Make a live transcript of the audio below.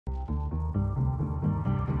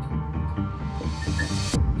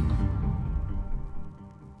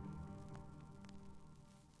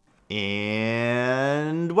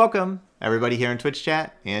And welcome everybody here in Twitch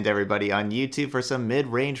chat and everybody on YouTube for some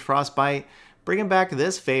Midrange Frostbite. Bringing back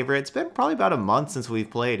this favorite. It's been probably about a month since we've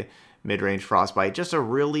played Midrange Frostbite. Just a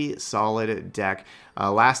really solid deck.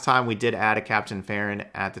 Last time we did add a Captain Farron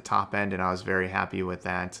at the top end and I was very happy with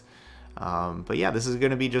that. But yeah, this is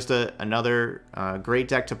going to be just another great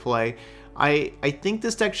deck to play. I think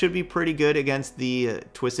this deck should be pretty good against the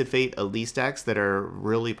Twisted Fate Elise decks that are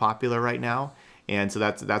really popular right now. And so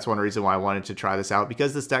that's one reason why I wanted to try this out,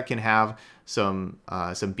 because this deck can have some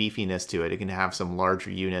beefiness to it. It can have some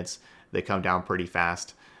larger units that come down pretty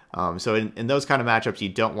fast. So in those kind of matchups, you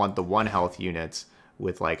don't want the 1 health units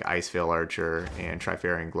with like Iceveil Archer and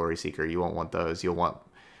Trifarian Glory Seeker. You won't want those. You'll want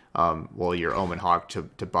well, your Omen Hawk to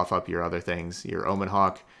buff up your other things. Your Omen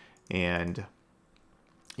Hawk and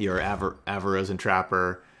your Avarosan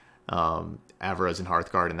Trapper, Avarosan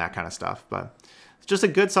Hearthguard, and that kind of stuff. But it's just a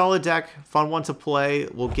good, solid deck. Fun one to play.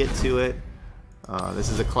 We'll get to it. This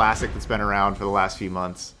is a classic that's been around for the last few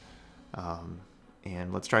months.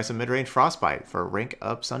 And let's try some Midrange Frostbite for Rank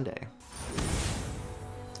Up Sunday.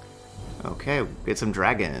 Okay, get some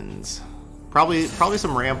dragons. Probably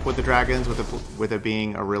some ramp with the dragons, with it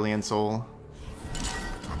being Aurelion Soul.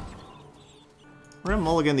 We're gonna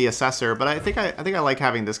mulligan the Assessor, but I think I like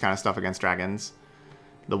having this kind of stuff against dragons.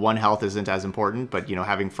 The 1 health isn't as important, but you know,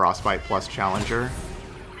 having Frostbite plus Challenger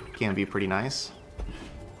can be pretty nice.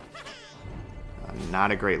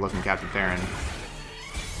 Not a great looking Captain Farron.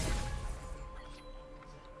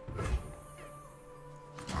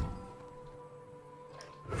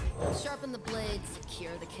 Sharpen the blade,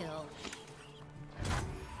 secure the kill.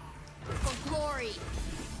 For glory.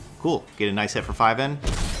 Cool. Get a nice hit for 5 in.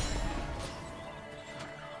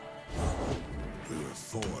 We were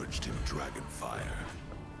forged in dragon fire.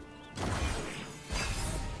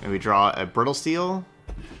 And we draw a Brittle Steel.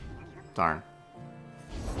 Darn.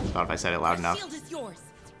 Thought if I said it loud enough. Shield is yours.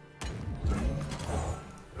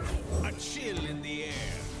 A chill in the air.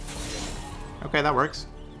 Okay, that works.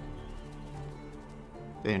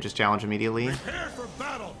 They didn't just challenge immediately. Prepare for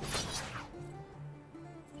battle.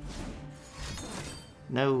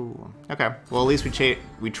 No. Okay. Well, at least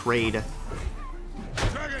we trade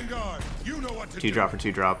Dragon Guard, you know what to 2-drop for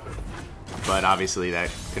 2-drop. But obviously that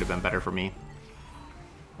could have been better for me.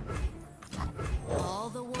 All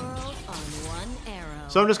the world on one arrow.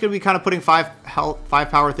 So I'm just gonna be kind of putting 5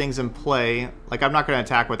 power things in play. Like, I'm not gonna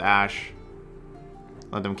attack with Ashe.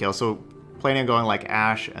 Let them kill. So planning on going like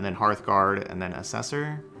Ashe and then Hearthguard and then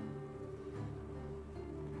Assessor.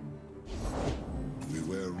 We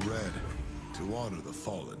wear red to honor the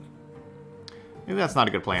fallen. Maybe that's not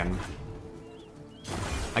a good plan.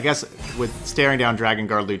 I guess with staring down Dragon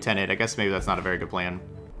Guard Lieutenant, I guess maybe that's not a very good plan.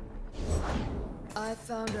 I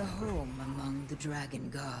found a home among the Dragon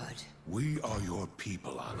Guard. We are your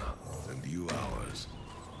people, Anna, and you ours.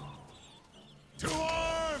 To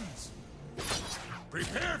arms!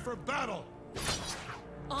 Prepare for battle!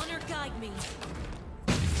 Honor guide me.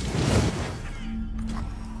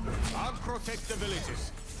 I'll protect the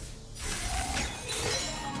villages.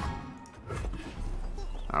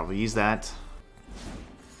 Alright, we'll use that.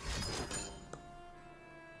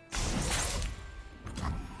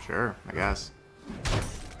 Sure, I guess.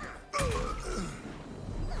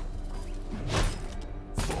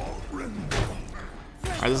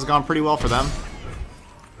 Alright, this has gone pretty well for them.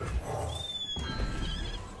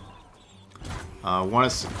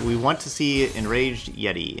 We want to see Enraged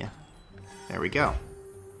Yeti. There we go.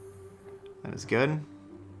 That is good.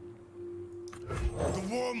 The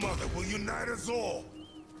War Mother will unite us all.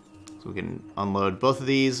 So we can unload both of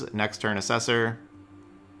these. Next turn, Assessor.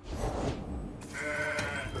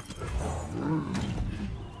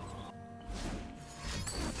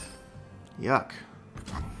 Yuck.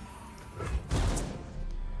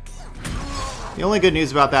 The only good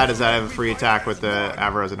news about that is that I have a free attack with the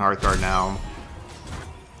Avarosan Hearthguard now.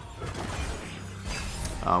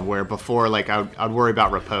 Where before, like, I'd worry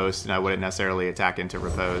about Riposte, and I wouldn't necessarily attack into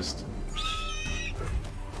Riposte.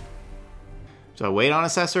 So I wait on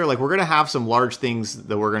Assessor. Like, we're going to have some large things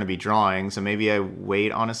that we're going to be drawing, so maybe I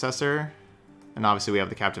wait on Assessor. And obviously we have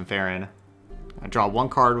the Captain Farron. I draw 1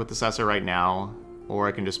 card with Assessor right now, or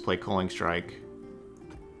I can just play Culling Strike.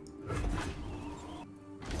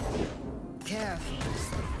 Careful.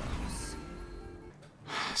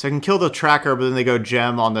 So I can kill the Tracker, but then they go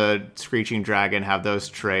Gem on the Screeching Dragon, have those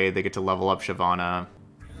trade. They get to level up Sejuani.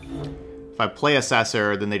 If I play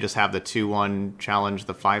Assessor, then they just have the 2-1 challenge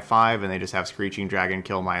the 5-5, and they just have Screeching Dragon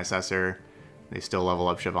kill my Assessor. They still level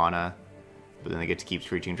up Sejuani, but then they get to keep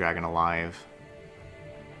Screeching Dragon alive.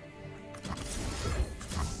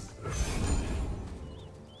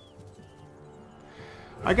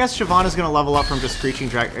 I guess Shyvana's going to level up from just Screeching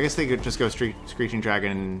Dragon. I guess they could just go Screeching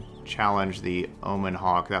Dragon and challenge the Omen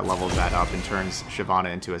Hawk. That levels that up and turns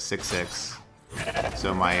Sejuani into a 6/6.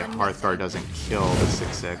 So my Hearthguard doesn't kill the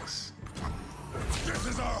 6/6. This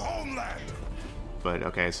is our homeland. But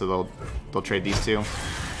okay, so they'll trade these two.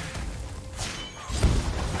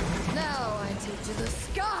 Now I take to the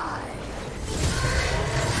sky.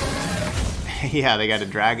 Yeah, they got a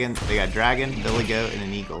dragon. They got dragon, billy goat, and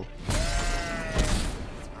an eagle.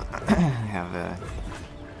 Have a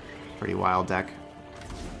pretty wild deck.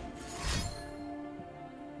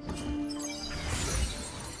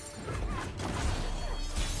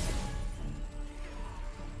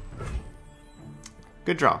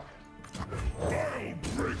 Good draw.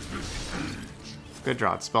 Good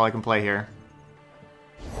draw. It's a spell I can play here.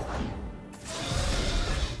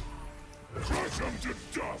 Crush them to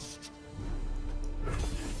dust.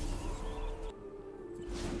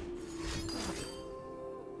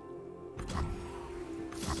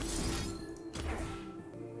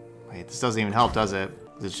 Wait, this doesn't even help, does it?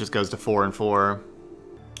 This just goes to 4 and 4.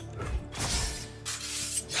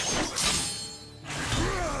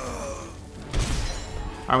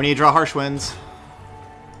 Alright, we need to draw Harsh Winds.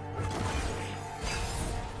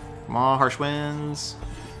 Come on, Harsh Winds.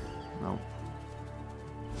 Nope.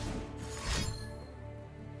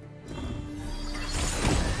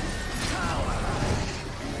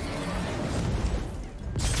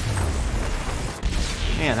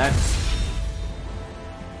 Man,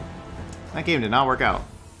 that game did not work out.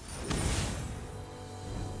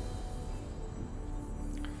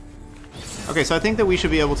 Okay, so I think that we should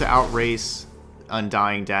be able to outrace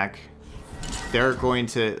Undying deck. They're going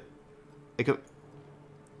to...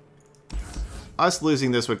 us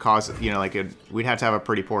losing this would cause, you know, like, we'd have to have a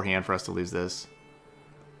pretty poor hand for us to lose this.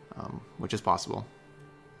 Which is possible.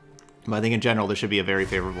 But I think in general, this should be a very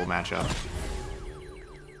favorable matchup.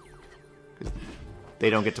 They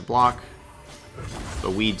don't get to block,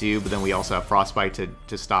 but we do, but then we also have Frostbite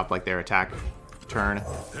to stop, like, their attack turn.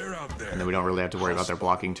 They're out there. And then we don't really have to worry about their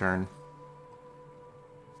blocking turn.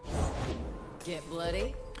 Get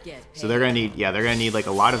bloody. Get paid. So they're gonna need, yeah, they're gonna need like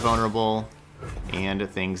a lot of vulnerable and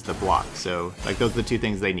things that block. So like those are the two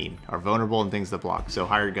things they need: are vulnerable and things that block. So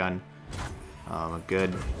Hired Gun, a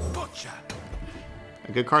good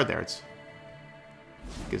card there. It's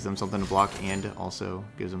gives them something to block and also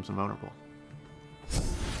gives them some vulnerable.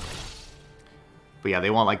 But yeah,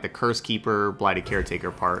 they want like the Curse Keeper, Blighted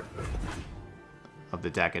Caretaker part of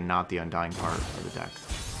the deck and not the Undying part of the deck.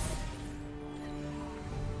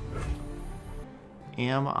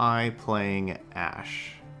 Am I playing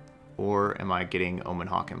Ashe? Or am I getting Omen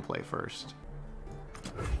Hawk in play first?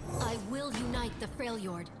 I will unite the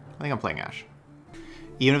Freljord. I think I'm playing Ashe.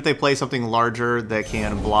 Even if they play something larger that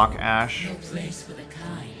can block Ashe,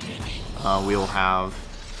 we'll have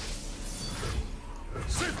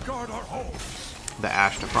Safeguard our home. the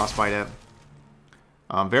Ashe to Frostbite it.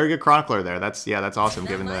 Very good Chronicler there. That's awesome,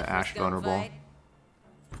 given the Ashe vulnerable.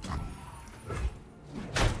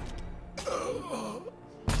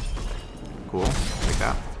 Cool. Take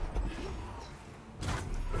that.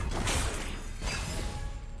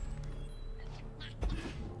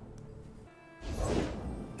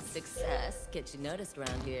 Success gets you noticed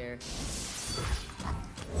around here.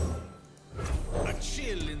 A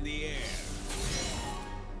chill in the air.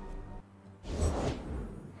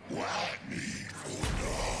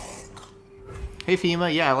 Hey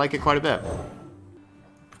FEMA, yeah, I like it quite a bit.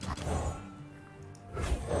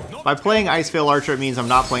 By playing Iceveil Archer, it means I'm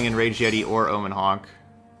not playing Enraged Yeti or Omen Hawk.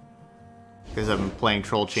 Because I'm playing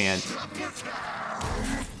Troll Chant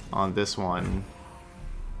on this one.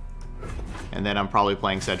 And then I'm probably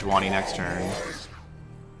playing Sejuani next turn.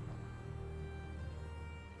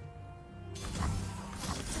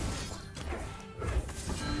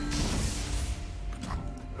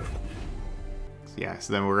 Yeah,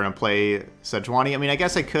 so then we're going to play Sejuani. I mean, I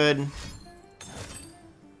guess I could...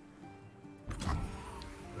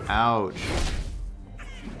 Ouch.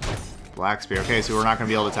 Black Spear. Okay, so we're not going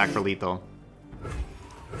to be able to attack for lethal.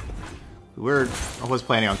 I was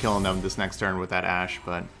planning on killing them this next turn with that Ashe,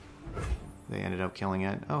 but they ended up killing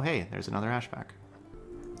it. Oh, hey, there's another Ashe back.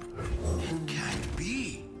 It can't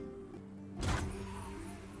be.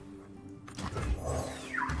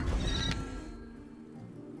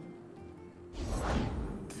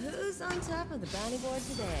 Who's on top of the bounty board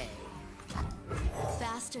today?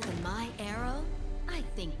 Faster than my arrow? I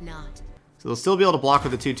think not. So they'll still be able to block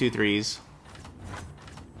with the 2/2/3s.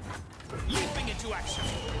 Leaping into action.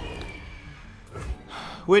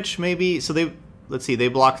 Which maybe, so they, let's see, they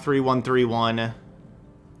block 3/1/3/1.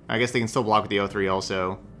 I guess they can still block with the 0/3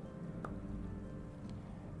 also.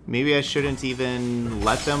 Maybe I shouldn't even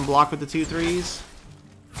let them block with the 2/3s.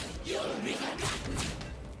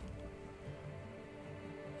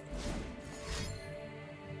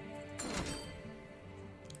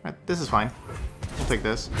 Alright, this is fine. We'll take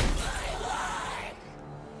this.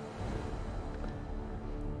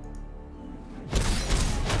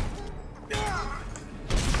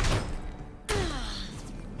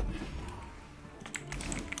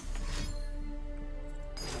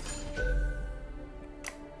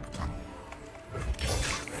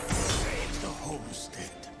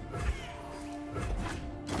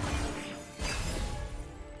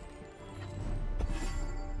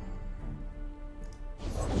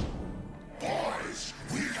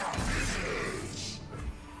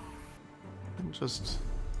 Just,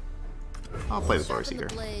 I'll play the Glory Seeker.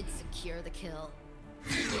 Sharpen the blade, secure the kill.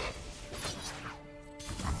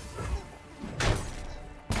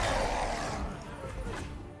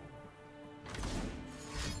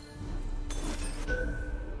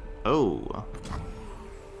 Oh.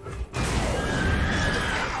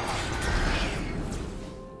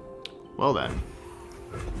 Well then.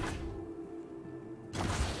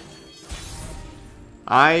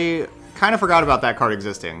 I kind of forgot about that card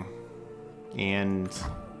existing. And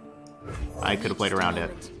I could have played around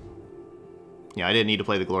it. Yeah, I didn't need to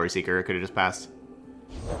play the Glory Seeker. I could have just passed.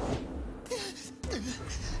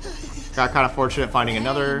 Got kind of fortunate finding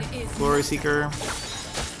another Glory Seeker.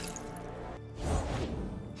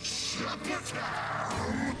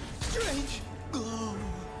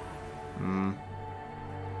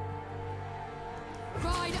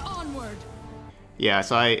 Ride onward. Yeah,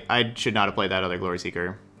 so I should not have played that other Glory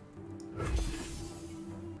Seeker.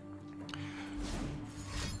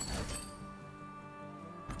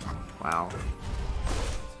 Wow.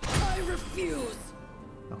 I refuse.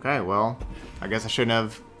 Okay, well, I guess I shouldn't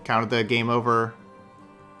have counted the game over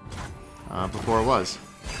before it was.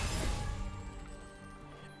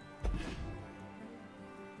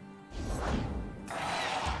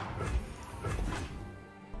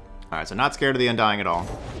 Alright, so not scared of the Undying at all.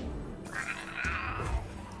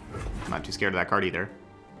 Not too scared of that card either.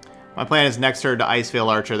 My plan is next turn to Iceveil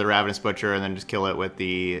Archer, the Ravenous Butcher, and then just kill it with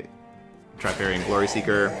the Trifarian Glory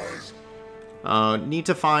Seeker. Need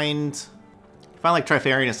to find like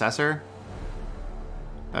Trifarian Assessor.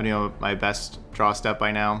 I don't know my best draw step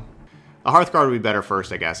by now. A Hearthguard would be better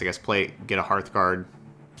first, I guess. Get a Hearthguard,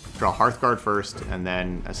 draw Hearthguard first, and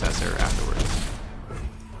then Assessor afterwards.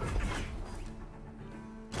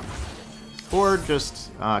 Or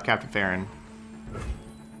just Captain Farron.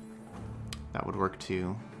 That would work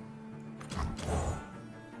too.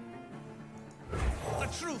 A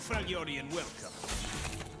true Freljordian welcome.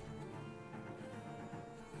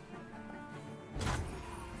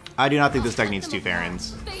 I do not think this deck needs two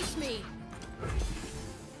Farrons. Face me.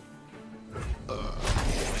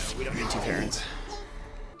 We don't need two Farrons.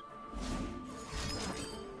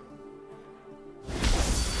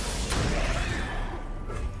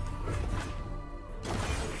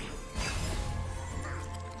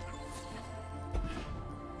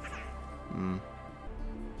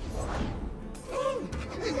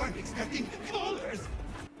 We weren't expecting callers.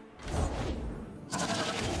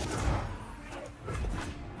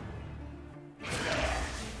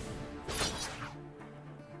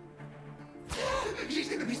 She's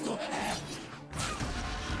gonna be so happy.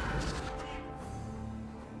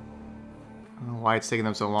 I don't know why it's taking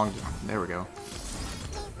them so long to... There we go.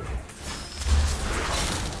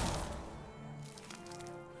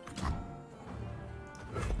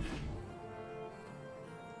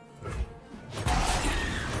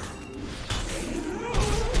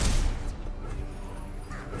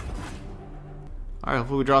 Alright,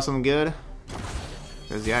 hopefully we draw something good.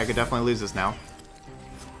 Because, yeah, I could definitely lose this now.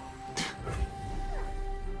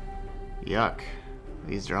 Yuck.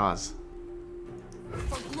 These draws.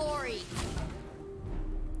 For glory.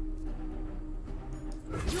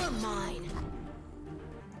 You're mine.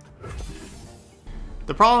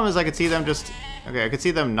 The problem is I could see them just... Okay, I could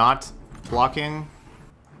see them not blocking.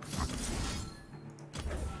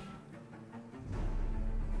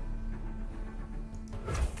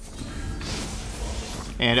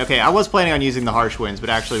 And okay, I was planning on using the Harsh Winds,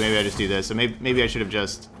 but actually maybe I just do this. So maybe I should have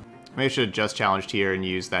just... Maybe I should have just challenged here and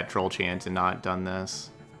used that Troll Chant and not done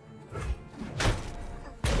this.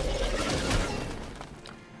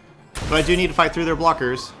 But I do need to fight through their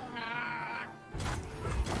blockers.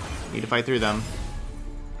 Need to fight through them.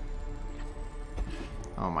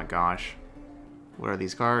 Oh my gosh. What are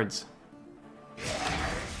these cards?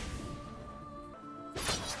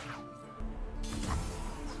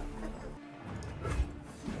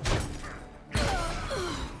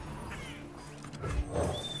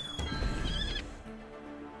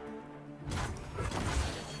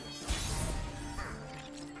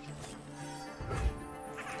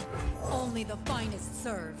 the finest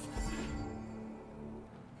serve.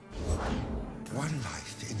 One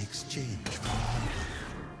life in exchange for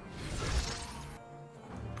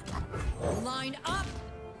Line up!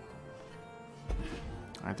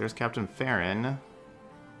 Alright, there's Captain Farron.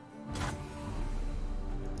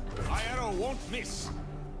 my arrow won't miss.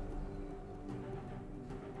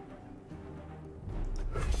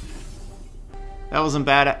 That wasn't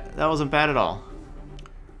bad. That wasn't bad at all.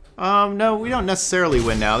 No, we don't necessarily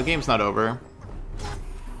win now. The game's not over.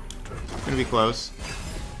 It's gonna be close.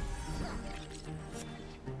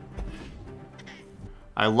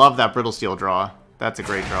 I love that brittle steel draw. That's a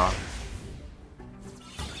great draw.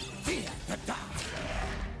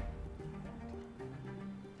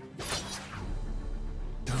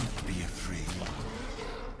 Don't be afraid.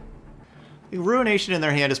 The Ruination in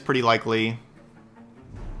their hand is pretty likely.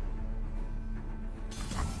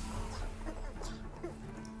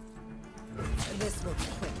 This will be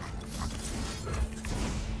quick.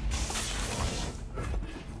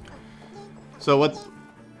 So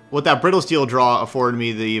what that brittle steel draw afforded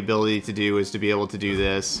me the ability to do is to be able to do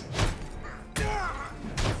this.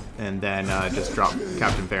 And then just drop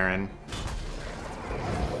Captain Farron.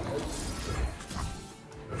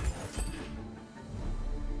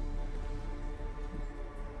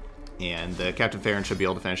 And the Captain Farron should be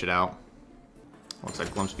able to finish it out. Looks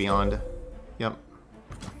like Glimpse Beyond. Yep.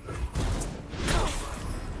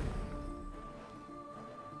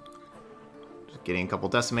 Just getting a couple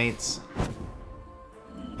decimates.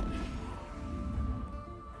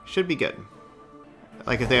 Should be good.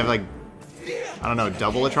 Like if they have like, I don't know,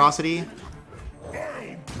 double Atrocity?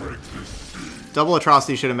 Double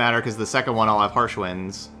Atrocity shouldn't matter because the second one I'll have Harsh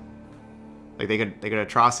Winds. Like they could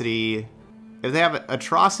Atrocity. If they have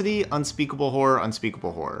Atrocity, Unspeakable Horror,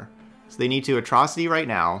 Unspeakable Horror. So they need to Atrocity right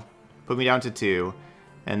now, put me down to 2,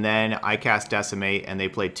 and then I cast Decimate and they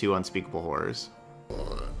play 2 Unspeakable Horrors.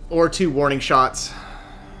 Or 2 Warning Shots.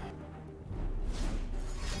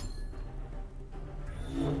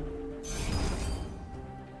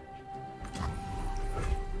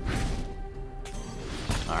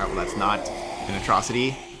 Alright, well that's not an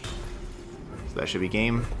Atrocity. So that should be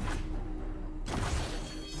game.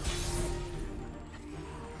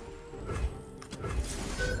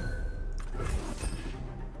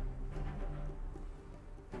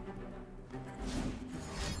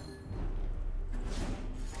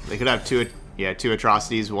 They could have 2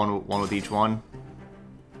 Atrocities, one with each one.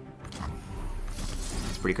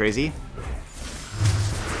 It's pretty crazy.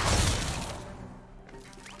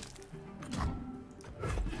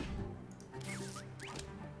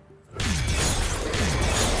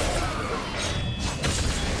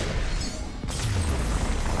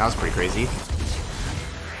 That was pretty crazy.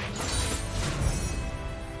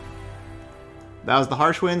 That was the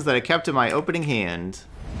Harsh Winds that I kept in my opening hand.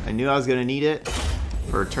 I knew I was going to need it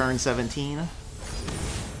for turn 17.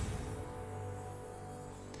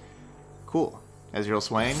 Cool. Ezreal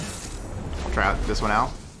Swaying. I'll try out this one out.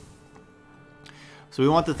 So we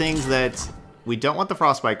want the things that... We don't want the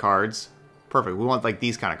Frostbite cards. Perfect. We want like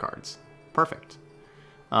these kind of cards. Perfect.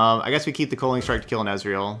 I guess we keep the Culling Strike to kill an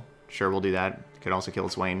Ezreal. Sure, we'll do that. Could also kill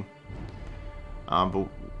Swain. But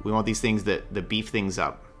we want these things that beef things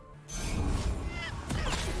up.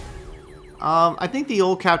 I think the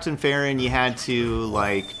old Captain Farron, you had to,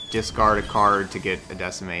 like, discard a card to get a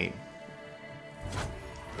Decimate.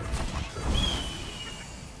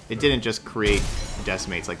 It didn't just create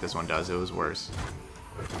Decimates like this one does, it was worse.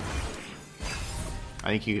 I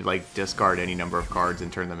think you could, like, discard any number of cards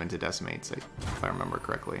and turn them into Decimates, if I remember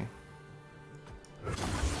correctly.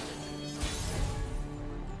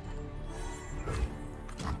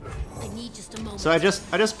 So I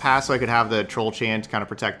just passed so I could have the Troll Chant kind of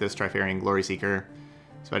protect this Trifarian Glory Seeker.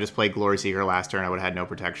 So I just played Glory Seeker last turn. I would have had no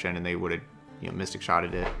protection, and they would have, Mystic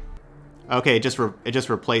Shotted it. Okay, it just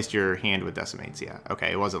replaced your hand with Decimates. Yeah.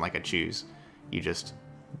 Okay, it wasn't like a choose. You just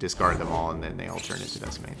discard them all, and then they all turn into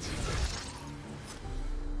Decimates.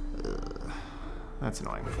 That's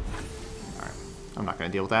annoying. All right, I'm not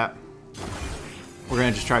gonna deal with that. We're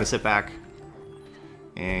gonna just try to sit back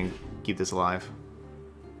and keep this alive.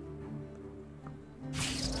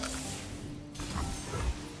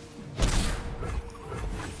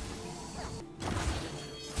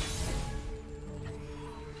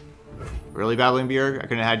 Really, Battling Bjerg? I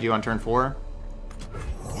couldn't have had you on turn 4?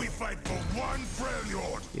 We fight for one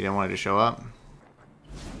Freljord. You didn't want it to show up?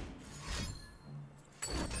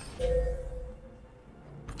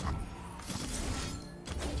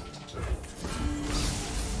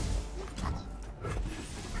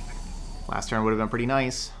 Last turn would have been pretty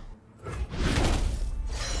nice.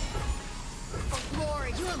 For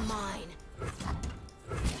glory, you are mine.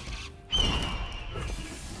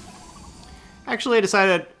 Actually, I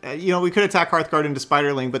decided, you know, we could attack Hearthguard into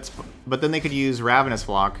Spiderling, but then they could use Ravenous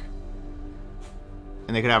Flock.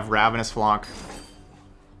 And they could have Ravenous Flock.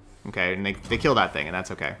 Okay, and they kill that thing, and that's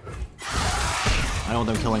okay. I don't want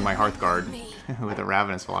them killing my Hearthguard with a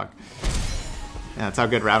Ravenous Flock. Yeah, that's how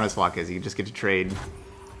good Ravenous Flock is. You just get to trade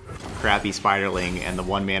crappy Spiderling and the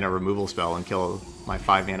 1 mana removal spell and kill my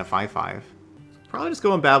 5 mana 5/5. Probably just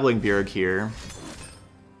going Babbling Bjerg here.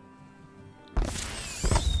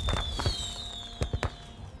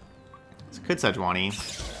 It's a good Sejuani.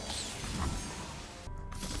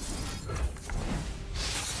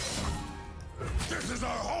 This is our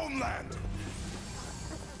homeland.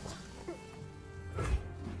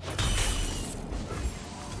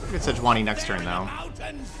 Good Sejuani next turn though.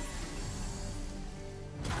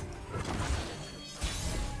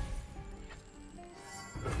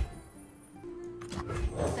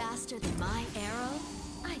 Faster than my arrow?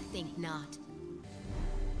 I think not.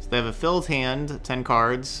 So they have a filled hand, 10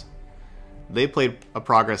 cards. They played a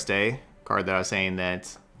Progress Day card that I was saying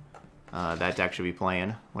that that deck should be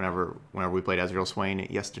playing whenever we played Ezreal Swain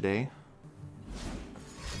yesterday.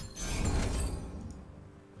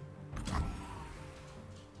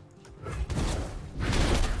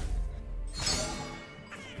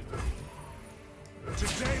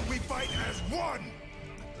 Today we fight as one.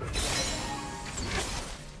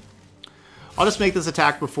 I'll just make this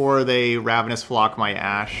attack before they Ravenous Flock my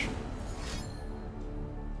Ashe.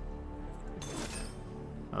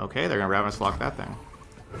 Okay, they're gonna Ravenous Flock that thing.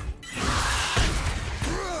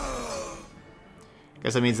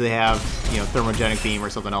 Guess that means they have, you know, Thermogenic Beam or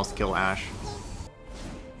something else to kill Ashe.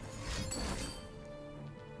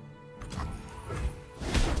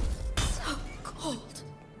 So cold.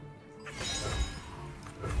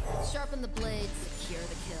 Sharpen the blades, secure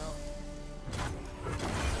the kill.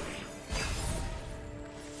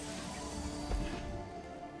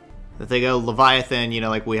 If they go Leviathan, you know,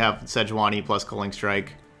 like we have Sejuani plus Culling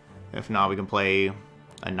Strike. If not, we can play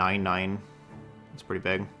a 9/9. It's pretty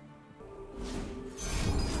big.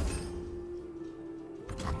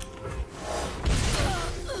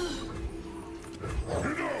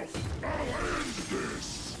 Enough! I'll end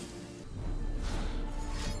this!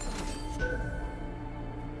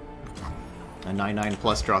 A 9/9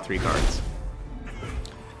 plus draw 3 cards.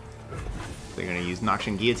 They're gonna use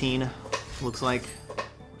Noxian Guillotine, looks like.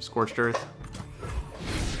 Scorched Earth.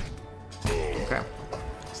 Okay.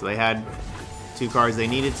 So they had 2 cards they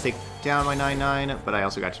needed to take down my 9/9, but I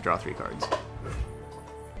also got to draw 3 cards.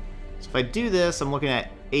 So if I do this, I'm looking at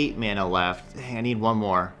 8 mana left. Dang, I need 1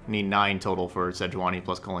 more. I need 9 total for Sejuani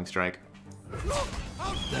plus Culling Strike.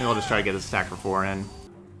 Maybe I'll just try to get this attack for 4 in.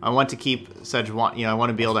 I want to keep Sejuani, you know, I want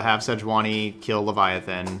to be able to have Sejuani kill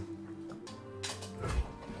Leviathan.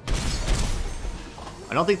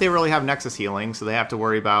 I don't think they really have Nexus healing, so they have to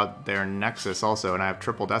worry about their Nexus also, and I have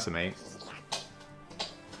triple Decimate.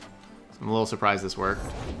 I'm a little surprised this worked.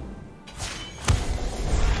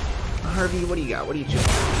 Harvey, what do you got? What do you choose?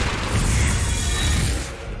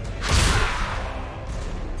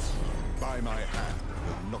 By my hand,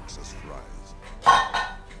 the Noxus rise.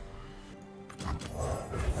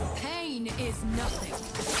 Pain is nothing.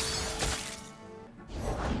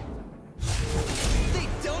 They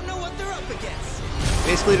don't know what they're up against.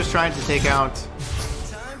 Basically just trying to take out...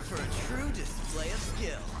 Time for a true display of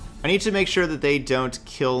skill. I need to make sure that they don't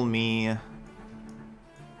kill me...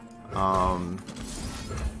 I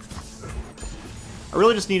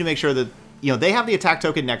really just need to make sure that, you know, they have the attack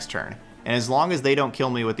token next turn. And as long as they don't kill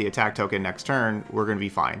me with the attack token next turn, we're going to be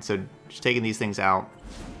fine. So just taking these things out,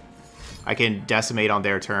 I can decimate on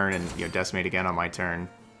their turn and, you know, decimate again on my turn.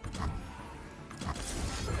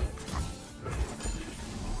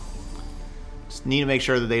 Just need to make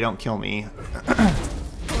sure that they don't kill me.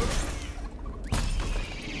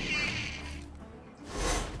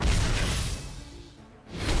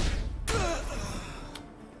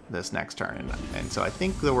 This next turn, and so I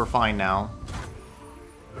think that we're fine now.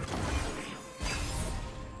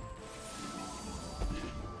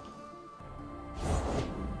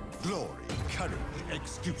 Glory, courage,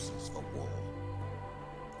 excuses for war.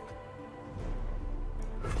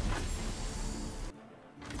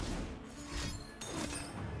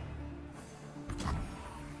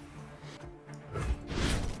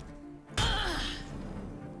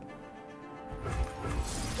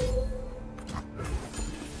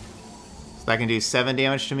 So that can do 7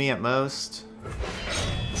 damage to me at most.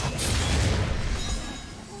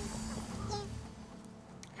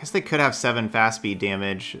 I guess they could have 7 fast speed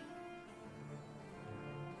damage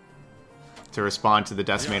to respond to the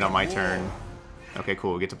Decimate on my turn. Okay,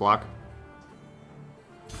 cool. We get to block.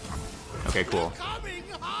 Okay, cool.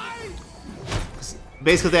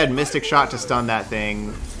 basically, if they had Mystic Shot to stun that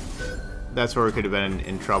thing, that's where we could have been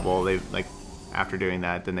in trouble. They, like, after doing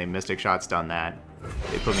that, then they Mystic Shot stun that.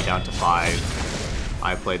 They put me down to 5.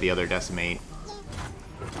 I play the other Decimate.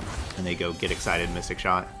 And they go get excited Mystic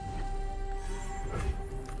Shot.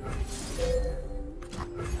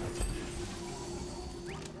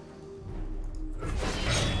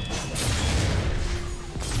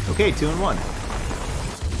 Okay, 2 and 1.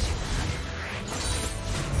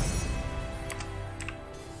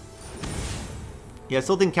 Yeah, I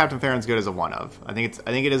still think Captain Farron's good as a one of. I think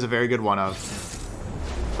it is a very good one of.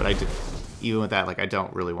 But even with that, like, I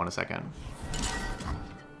don't really want a second.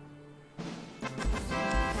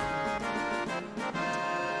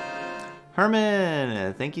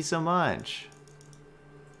 Herman, thank you so much.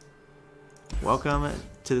 Welcome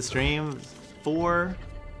to the stream. 4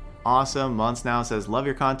 awesome months now. It says, love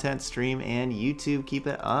your content, stream, and YouTube. Keep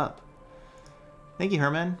it up. Thank you,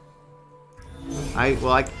 Herman. I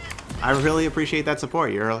really appreciate that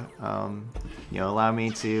support. You're, you know, allowing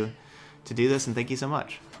me to do this, and thank you so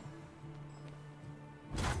much.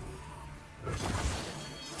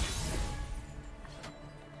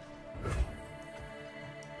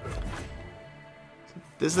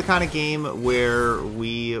 This is the kind of game where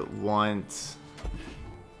we want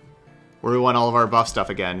all of our buff stuff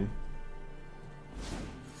again.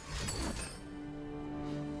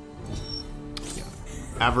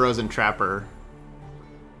 Avaros and Trapper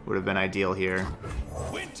would have been ideal here.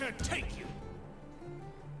 Winter take you.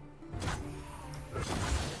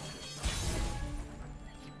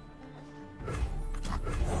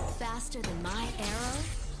 Faster than my arrow?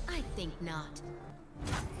 I think not.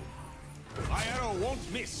 My arrow won't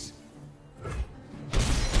miss.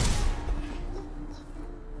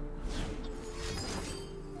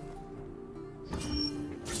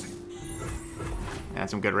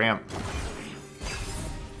 That's some good ramp.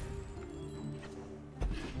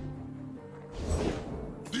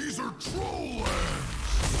 These are troll lands.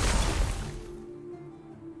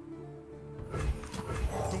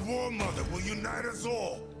 The War Mother will unite us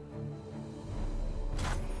all.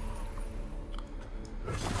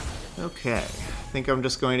 Okay, I think I'm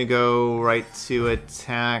just going to go right to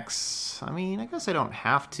attacks. I mean, I guess I don't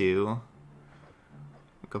have to.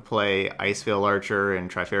 I could play Iceveil Archer and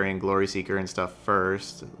Trifarian Glory Seeker and stuff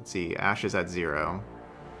first. Let's see, Ashe is at 0.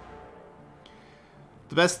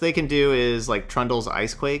 The best they can do is like Trundle's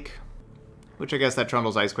Icequake, which I guess that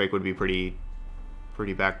Trundle's Icequake would be pretty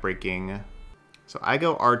backbreaking. So I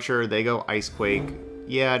go Archer, they go Icequake.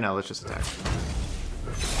 Yeah, no, let's just attack.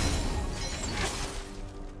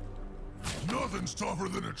 Nothing's tougher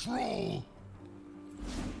than a troll.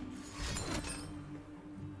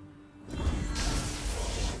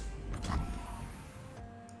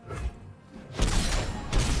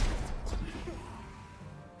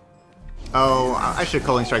 Oh, I should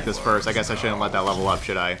Culling Strike this first. I guess I shouldn't let that level up,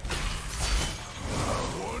 should I?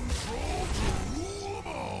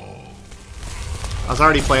 I was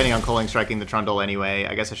already planning on Culling Striking the Trundle anyway.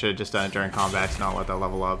 I guess I should have just done it during combat to not let that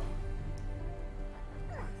level up.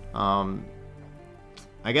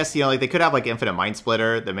 I guess, you know, like, they could have, like, Infinite Mind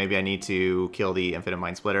Splitter, that maybe I need to kill the Infinite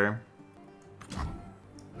Mind Splitter.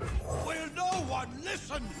 Will no one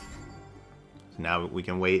listen? So now we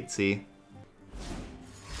can wait, see.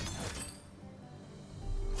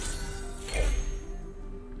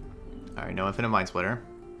 Alright, no Infinite Mind Splitter.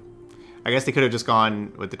 I guess they could have just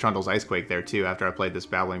gone with the Trundle's Icequake there, too, after I played this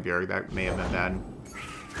Babbling Bjerg. That may have been bad.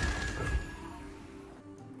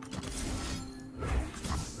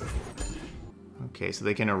 Okay, so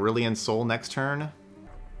they can Aurelion Soul next turn.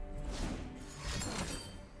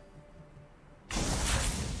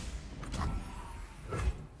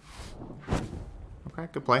 Okay,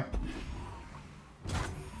 good play.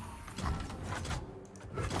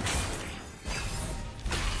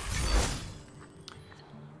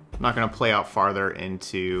 I'm not going to play out farther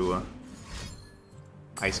into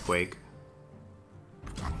Icequake.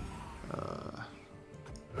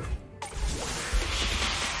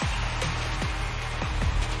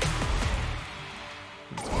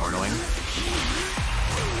 It's more annoying.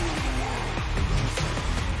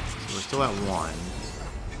 So we're still at 1.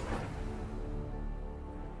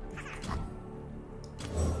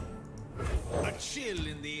 A chill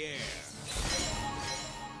in the air.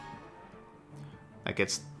 That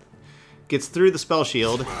gets through the spell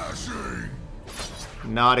shield.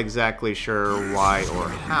 Not exactly sure why or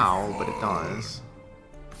how, but it does.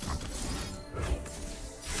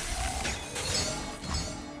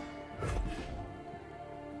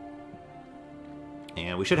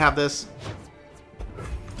 And we should have this.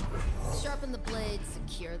 Sharpen the blade,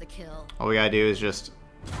 secure the kill. All we gotta do is just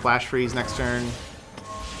flash freeze next turn.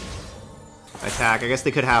 attack. I guess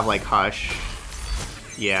they could have like Hush.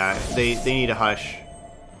 Yeah, they need a Hush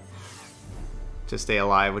to stay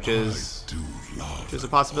alive, which is a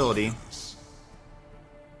possibility.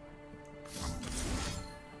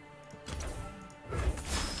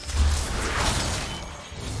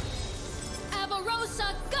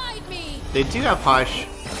 Avarosa, guide me. They do have Hush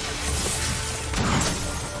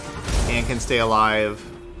and can stay alive.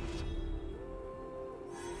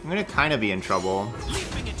 I'm gonna kind of be in trouble.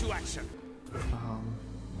 Leaping into action.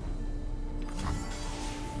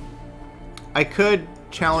 I could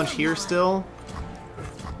challenge here still.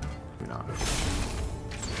 Maybe not.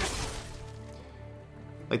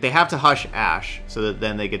 Like, they have to Hush Ashe, so that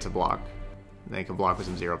then they get to block. And they can block with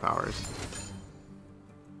some 0 powers.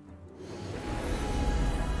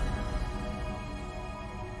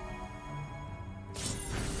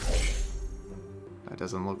 That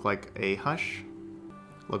doesn't look like a Hush.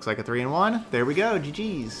 Looks like a 3-in-1. There we go,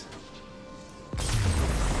 GG's.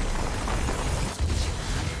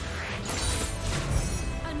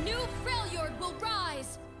 A new Freljord will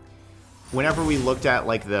rise. Whenever we looked at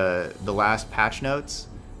like the last patch notes,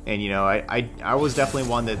 and you know, I was definitely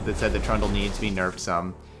one that said that Trundle needs to be nerfed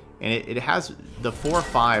some, and it has, the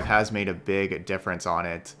 4-5 has made a big difference on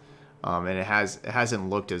it, and it hasn't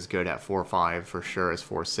looked as good at 4-5 for sure as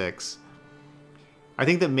 4-6. I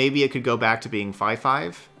think that maybe it could go back to being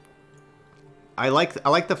 5-5. I like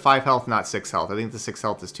the 5 health, not 6 health. I think the 6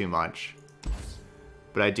 health is too much,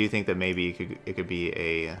 but I do think that maybe it could be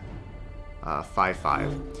a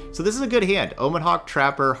 5-5. So this is a good hand. Omen Hawk,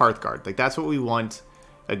 Trapper, Hearthguard. Like, that's what we want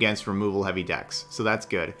against removal heavy decks. So that's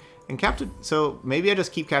good. And so maybe I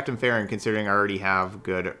just keep Captain Farron, considering I already have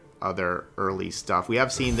good other early stuff. We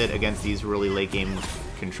have seen that against these really late game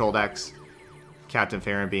control decks, Captain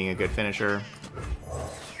Farron being a good finisher.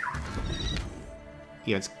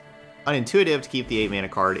 You know, it's unintuitive to keep the 8-mana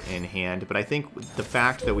card in hand, but I think the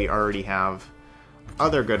fact that we already have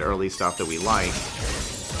other good early stuff that we like,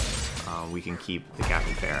 we can keep the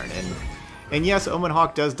Captain Farron. And yes, Omen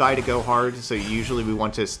Hawk does die to go hard, so usually we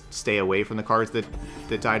want to stay away from the cards that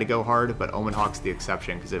die to go hard, but Omen Hawk's the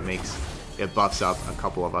exception because it buffs up a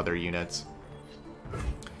couple of other units,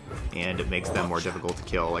 and it makes them more difficult to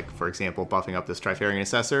kill. Like, for example, buffing up this Trifarian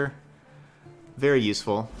Assessor. Very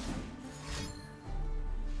useful.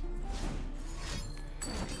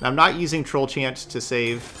 Now, I'm not using Troll Chant to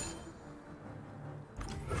save.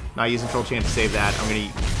 Not using Troll Chant to save that. I'm going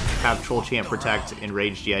to have Troll Chant protect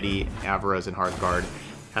Enraged Yeti, Avaros, and Hearthguard.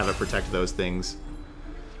 Have it protect those things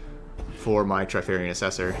for my Trifarian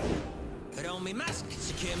Assessor. Put on me mask,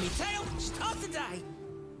 secure me tail, start the day.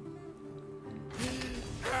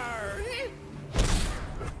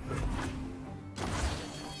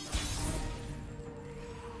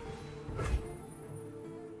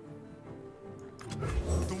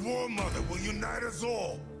 The War Mother will unite us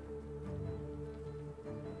all.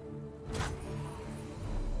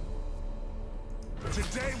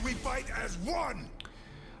 Today we fight as one.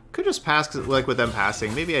 Could just pass, 'cause, like, with them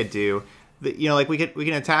passing. Maybe I do. You know, like, we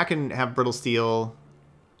can attack and have Brittle Steel.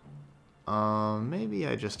 Maybe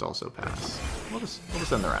I just also pass. We'll just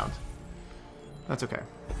end the round. That's okay.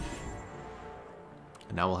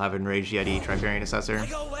 And now we'll have Enraged Yeti, Trifarian Assessor. I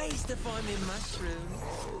got ways to find me mushrooms.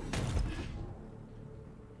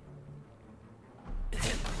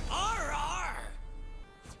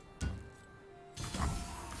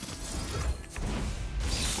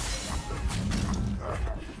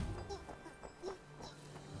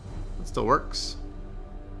 Still works.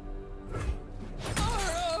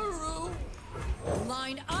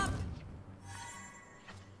 Line up.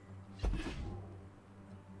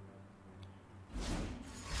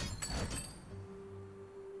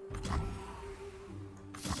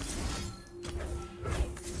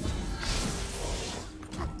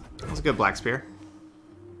 That's a good Black Spear.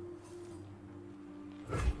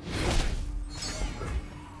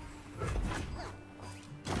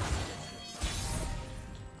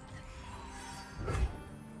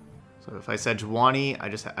 So if I Sejuani,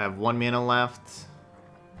 I have 1 mana left.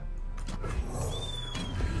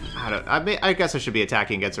 I guess I should be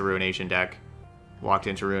attacking against a Ruination deck. Walked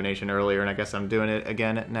into Ruination earlier, and I guess I'm doing it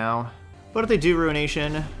again now. But if they do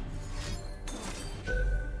Ruination...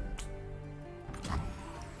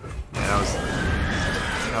 Yeah,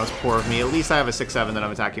 that was poor of me. At least I have a 6/7 that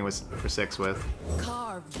I'm attacking for 6 with.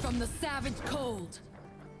 Carved from the savage cold.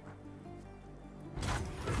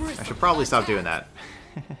 I should probably stop doing that.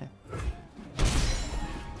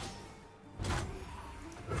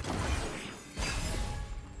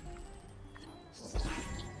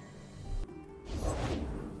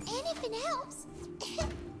 Anything else?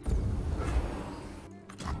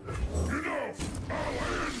 Enough! I'll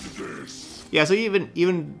end this! Yeah, so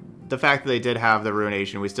even the fact that they did have the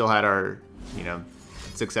Ruination, we still had our, you know,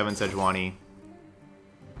 6/7 Sejuani,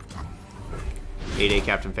 8/8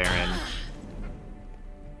 Captain Farron.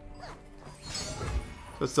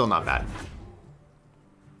 So it's still not bad.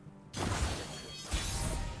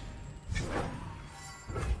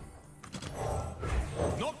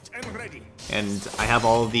 Knocked and ready. And I have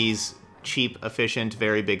all of these cheap, efficient,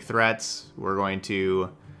 very big threats. We're going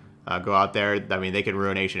to go out there. I mean, they could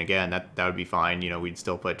Ruination again. That would be fine. You know, we'd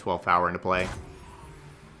still put 12 power into play.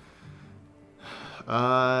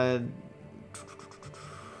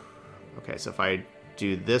 Okay, so if I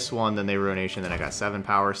do this one, then they Ruination, then I got 7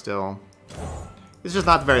 power still. It's just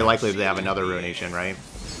not very likely that they have another Ruination, right?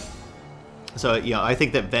 So, you know, I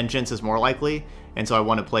think that Vengeance is more likely, and so I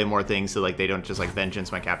want to play more things so like they don't just like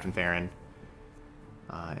Vengeance my Captain Farron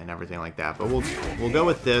and everything like that. But we'll go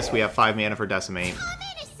with this. We have 5 mana for Decimate.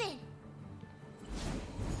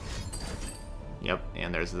 Yep,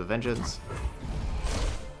 and there's the Vengeance.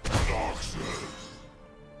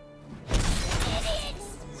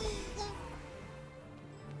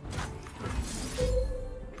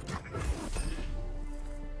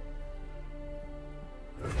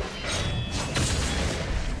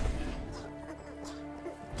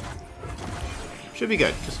 Should be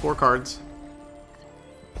good. Just 4 cards.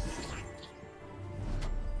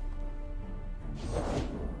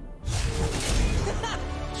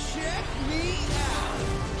 Check me out.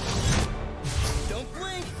 Don't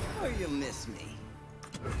blink or you'll miss me.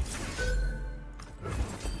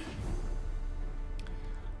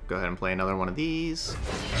 Go ahead and play another one of these.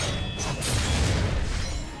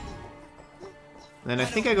 And then I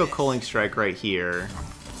think I go Culling Strike right here.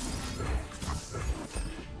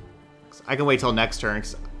 I can wait till next turn,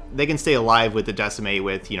 because they can stay alive with the Decimate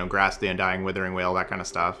with, you know, Grasp the Undying, Withering Wail, that kind of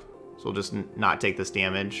stuff. So we'll just not take this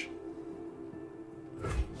damage.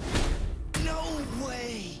 No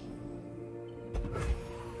way.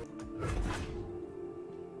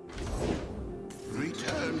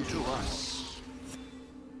 Return to us.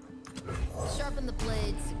 Sharpen the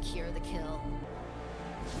blade, secure the kill.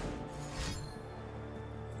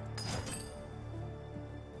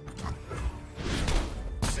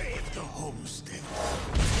 Save the homestead.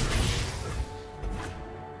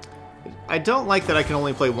 I don't like that I can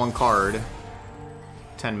only play 1 card.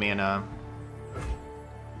 10 mana.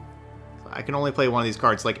 I can only play one of these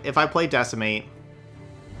cards. Like, if I play Decimate,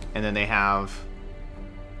 and then they have...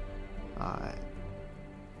 yeah,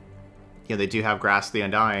 they do have Grasp the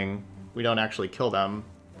Undying. We don't actually kill them.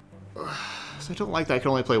 So I don't like that I can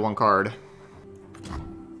only play 1 card.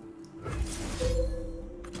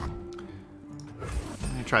 I'm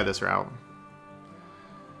gonna try this route.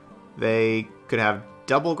 They could have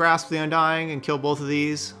double Grasp the Undying and kill both of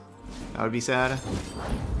these. That would be sad.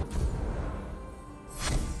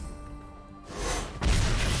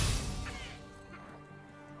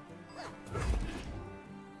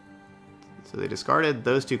 So they discarded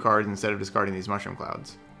those 2 cards instead of discarding these Mushroom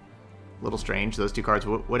Clouds. A little strange. Those 2 cards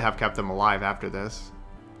would have kept them alive after this.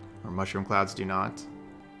 Or Mushroom Clouds do not.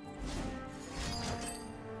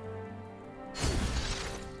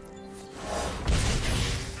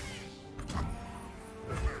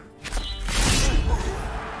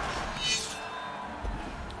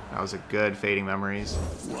 That was a good Fading Memories.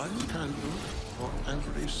 One candle for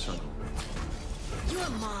every soul. You are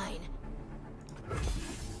mine.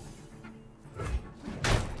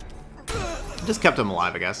 Just kept them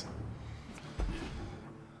alive, I guess.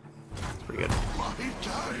 It's pretty good. My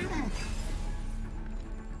time.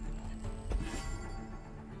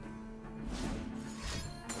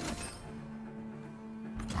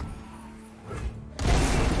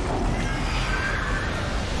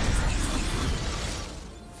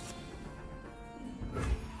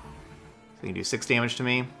 So you can do 6 damage to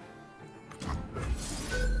me.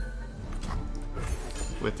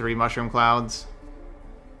 With 3 Mushroom Clouds.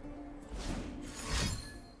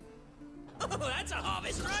 Oh, that's a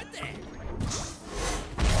harvest right there.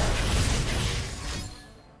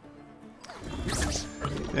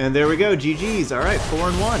 And there we go, GG's. Alright,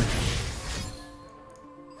 4-1.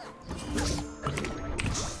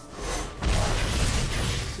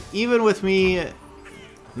 Even with me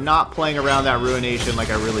not playing around that Ruination like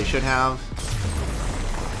I really should have,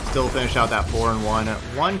 still finish out that 4-1.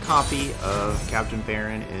 1 copy of Captain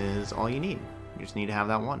Farron is all you need. You just need to have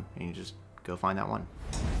that one, and you just go find that one.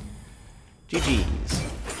 GG's.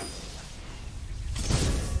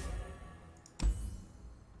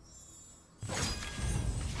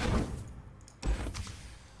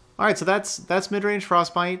 Alright, so that's Midrange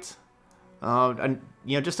Frostbite. And,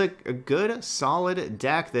 you know, just a good, solid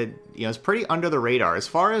deck that, you know, is pretty under the radar. As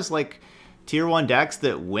far as, like, tier 1 decks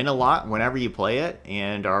that win a lot whenever you play it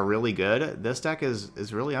and are really good, this deck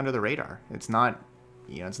is really under the radar. It's not,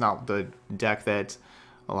 it's not the deck that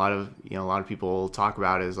a lot of people talk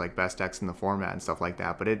about as like best decks in the format and stuff like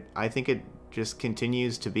that, but I think it just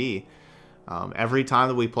continues to be. Every time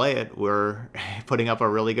that we play it, we're putting up a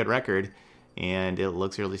really good record, and it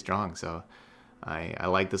looks really strong. So I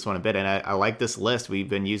like this one a bit, and I like this list. We've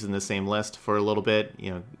been using the same list for a little bit.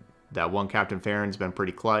 That one Captain Farron's been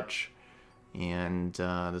pretty clutch, and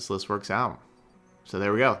this list works out. So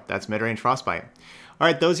there we go. That's Midrange Frostbite. All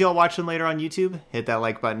right, those y'all watching later on YouTube, hit that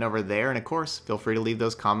like button over there, and of course, feel free to leave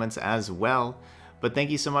those comments as well. But thank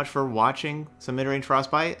you so much for watching some Midrange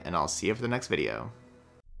Frostbite, and I'll see you for the next video.